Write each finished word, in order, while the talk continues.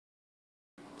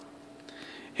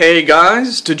Hey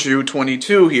guys,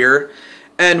 Taju22 here,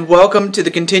 and welcome to the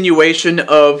continuation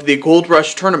of the Gold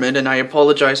Rush tournament, and I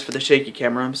apologize for the shaky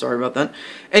camera, I'm sorry about that.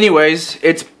 Anyways,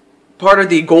 it's part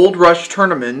of the Gold Rush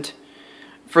tournament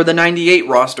for the 98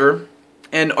 roster,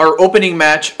 and our opening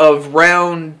match of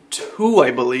round 2, I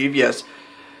believe, yes.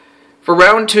 For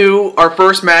round 2, our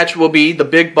first match will be the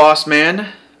Big Boss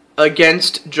Man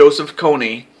against Joseph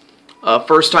Kony.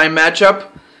 First time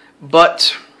matchup,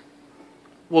 but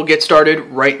we'll get started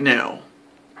right now.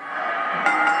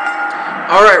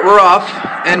 Alright, we're off,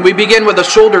 and we begin with a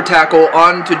shoulder tackle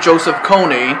onto Joseph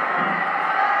Kony.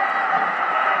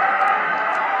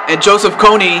 And Joseph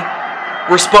Kony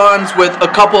responds with a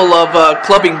couple of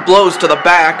clubbing blows to the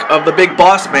back of the Big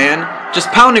Boss Man, just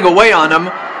pounding away on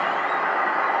him.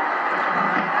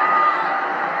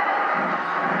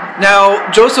 Now,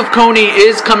 Joseph Kony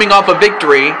is coming off a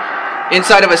victory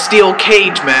inside of a steel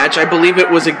cage match. I believe it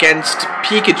was against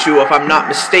Pikachu, if I'm not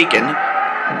mistaken.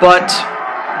 But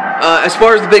as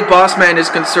far as the Big Boss Man is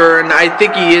concerned, I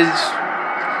think he is...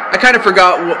 I kind of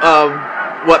forgot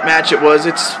what match it was.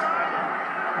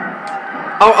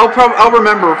 I'll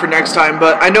remember for next time,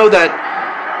 but I know that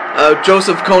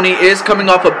Joseph Kony is coming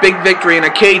off a big victory in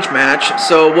a cage match,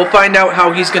 so we'll find out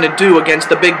how he's going to do against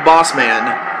the Big Boss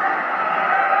Man.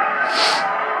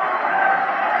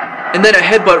 And then a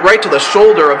headbutt right to the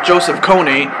shoulder of Joseph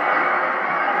Kony.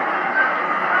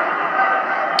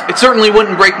 It certainly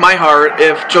wouldn't break my heart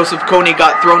if Joseph Kony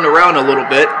got thrown around a little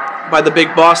bit by the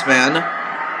Big Boss Man.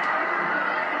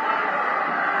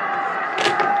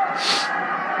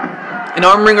 An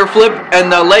arm wringer flip and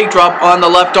the leg drop on the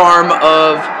left arm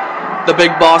of the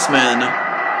Big Boss Man.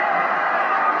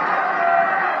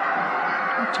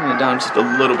 Turn it down just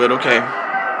a little bit, okay.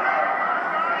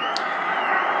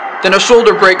 Then a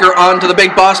shoulder breaker onto the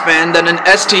Big Boss Man, then an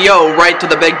STO right to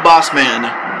the Big Boss Man.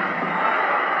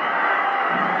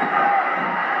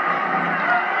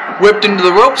 Whipped into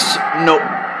the ropes? Nope.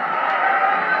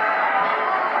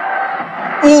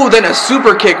 Ooh, then a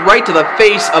super kick right to the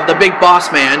face of the Big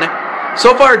Boss Man.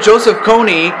 So far, Joseph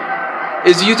Kony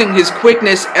is using his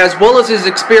quickness as well as his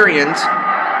experience,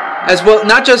 as well,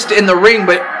 not just in the ring,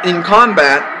 but in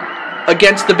combat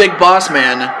against the Big Boss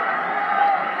Man.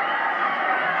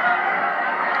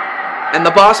 And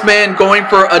the Boss Man going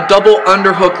for a double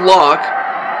underhook lock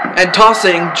and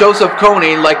tossing Joseph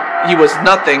Kony like he was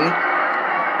nothing.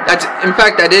 In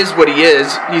fact, that is what he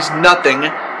is. He's nothing.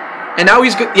 And now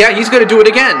he's going to do it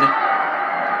again.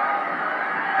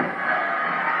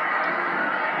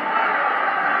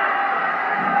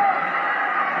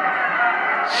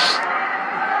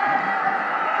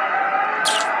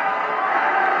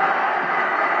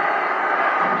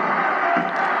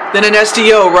 Then an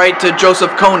STO right to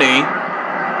Joseph Kony.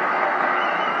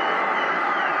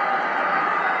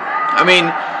 I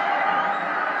mean,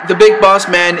 the Big Boss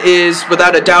Man is,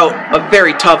 without a doubt, a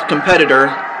very tough competitor.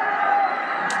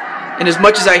 And as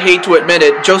much as I hate to admit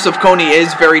it, Joseph Kony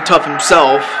is very tough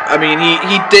himself. I mean,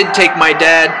 he did take my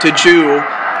dad, Taju,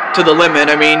 to the limit.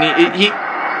 I mean,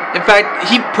 in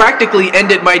fact, he practically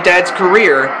ended my dad's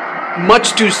career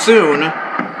much too soon,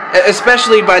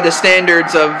 especially by the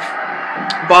standards of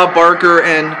Bob Barker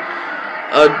and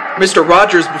Mr.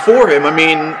 Rogers before him. I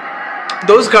mean,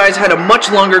 those guys had a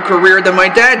much longer career than my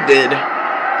dad did.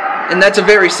 And that's a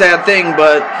very sad thing,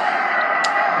 but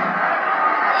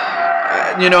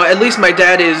you know, at least my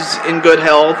dad is in good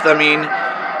health. I mean,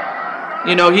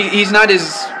 you know, he's not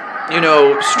as, you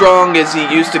know, strong as he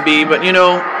used to be, but you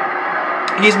know,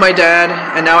 he's my dad,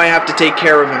 and now I have to take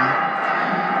care of him.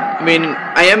 I mean,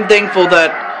 I am thankful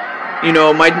that, you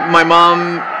know, my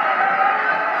mom,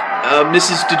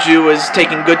 Mrs. Taju, is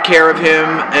taking good care of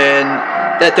him, and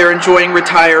that they're enjoying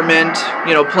retirement,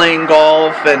 you know, playing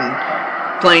golf and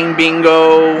playing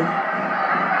bingo,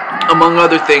 among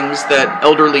other things that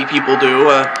elderly people do.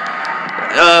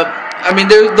 I mean,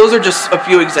 those are just a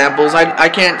few examples. I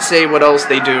can't say what else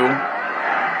they do.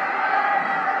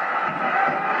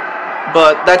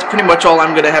 But that's pretty much all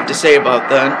I'm going to have to say about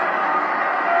that.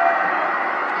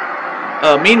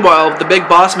 Meanwhile, the Big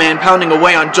Boss Man pounding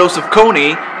away on Joseph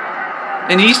Kony,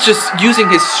 and he's just using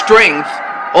his strength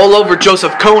all over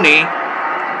Joseph Kony.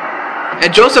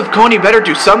 And Joseph Kony better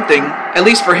do something, at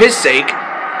least for his sake,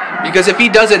 because if he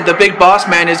doesn't, the Big Boss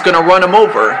Man is going to run him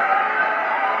over.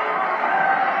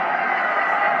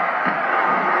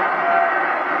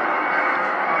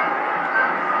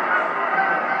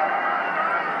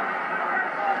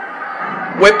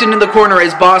 Whipped into the corner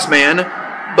is Boss Man,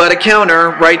 but a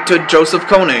counter right to Joseph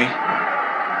Kony.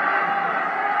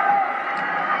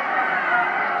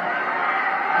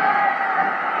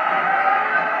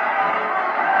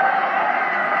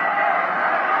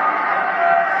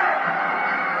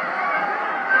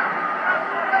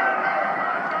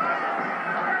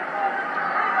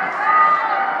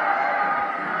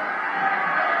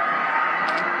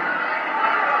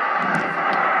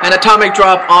 An atomic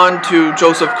drop onto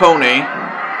Joseph Kony.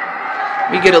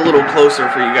 Let me get a little closer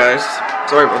for you guys.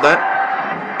 Sorry about that.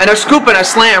 And a scoop and a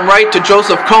slam right to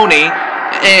Joseph Kony.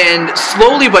 And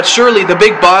slowly but surely the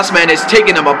big boss man is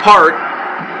taking him apart.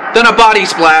 Then a body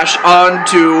splash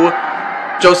onto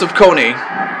Joseph Kony.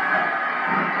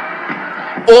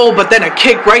 Oh, but then a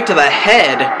kick right to the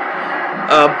head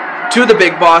to the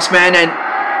big boss man. And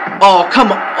oh,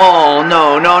 come on. Oh,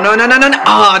 no.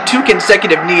 Ah, 2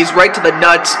 consecutive knees right to the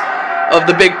nuts of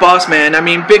the big boss man. I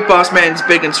mean, big boss man's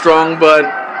big and strong, but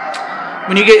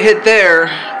when you get hit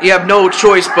there, you have no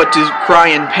choice but to cry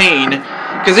in pain.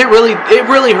 Because it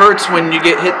really hurts when you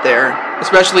get hit there.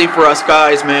 Especially for us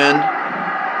guys, man.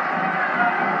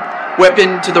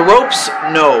 Weapon to the ropes?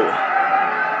 No.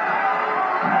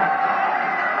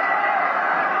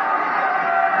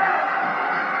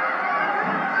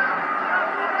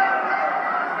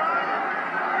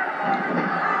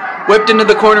 Whipped into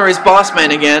the corner is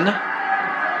Bossman again.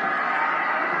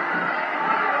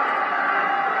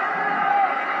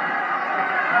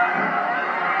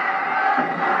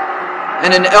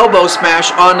 And an elbow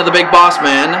smash onto the big boss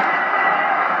man.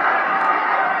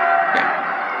 Okay.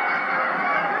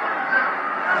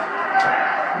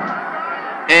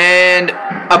 And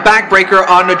a backbreaker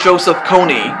onto Joseph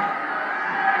Kony.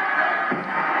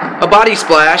 A body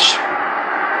splash.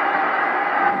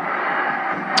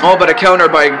 Oh, but a counter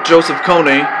by Joseph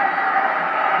Kony.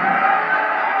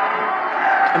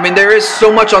 I mean, there is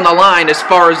so much on the line as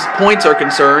far as points are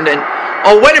concerned. And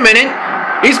oh, wait a minute.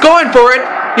 He's going for it.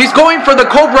 He's going for the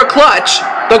Cobra Clutch.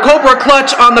 The Cobra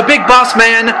Clutch on the big boss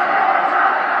man.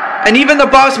 And even the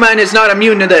boss man is not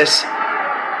immune to this.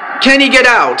 Can he get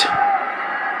out?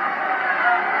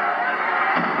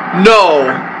 No.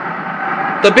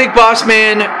 The big boss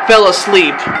man fell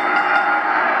asleep.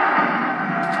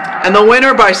 And the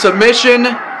winner by submission,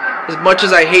 as much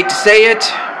as I hate to say it,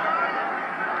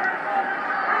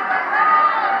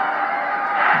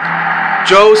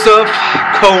 Joseph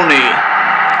Kony.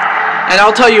 And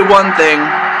I'll tell you one thing,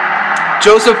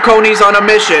 Joseph Kony's on a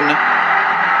mission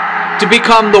to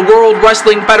become the World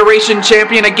Wrestling Federation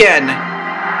champion again.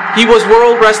 He was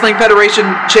World Wrestling Federation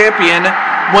champion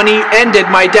when he ended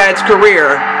my dad's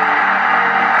career.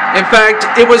 In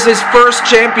fact, it was his first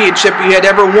championship he had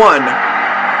ever won.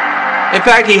 In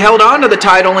fact, he held on to the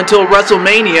title until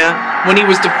WrestleMania when he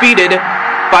was defeated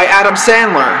by Adam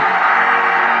Sandler.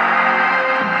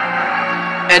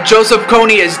 And Joseph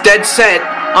Kony is dead set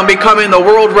on becoming the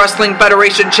World Wrestling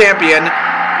Federation champion.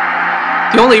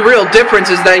 The only real difference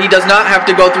is that he does not have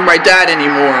to go through my dad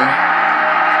anymore.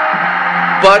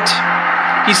 But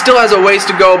he still has a ways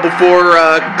to go before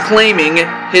claiming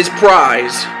his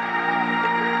prize.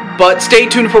 But stay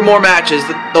tuned for more matches.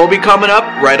 They'll be coming up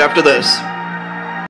right after this.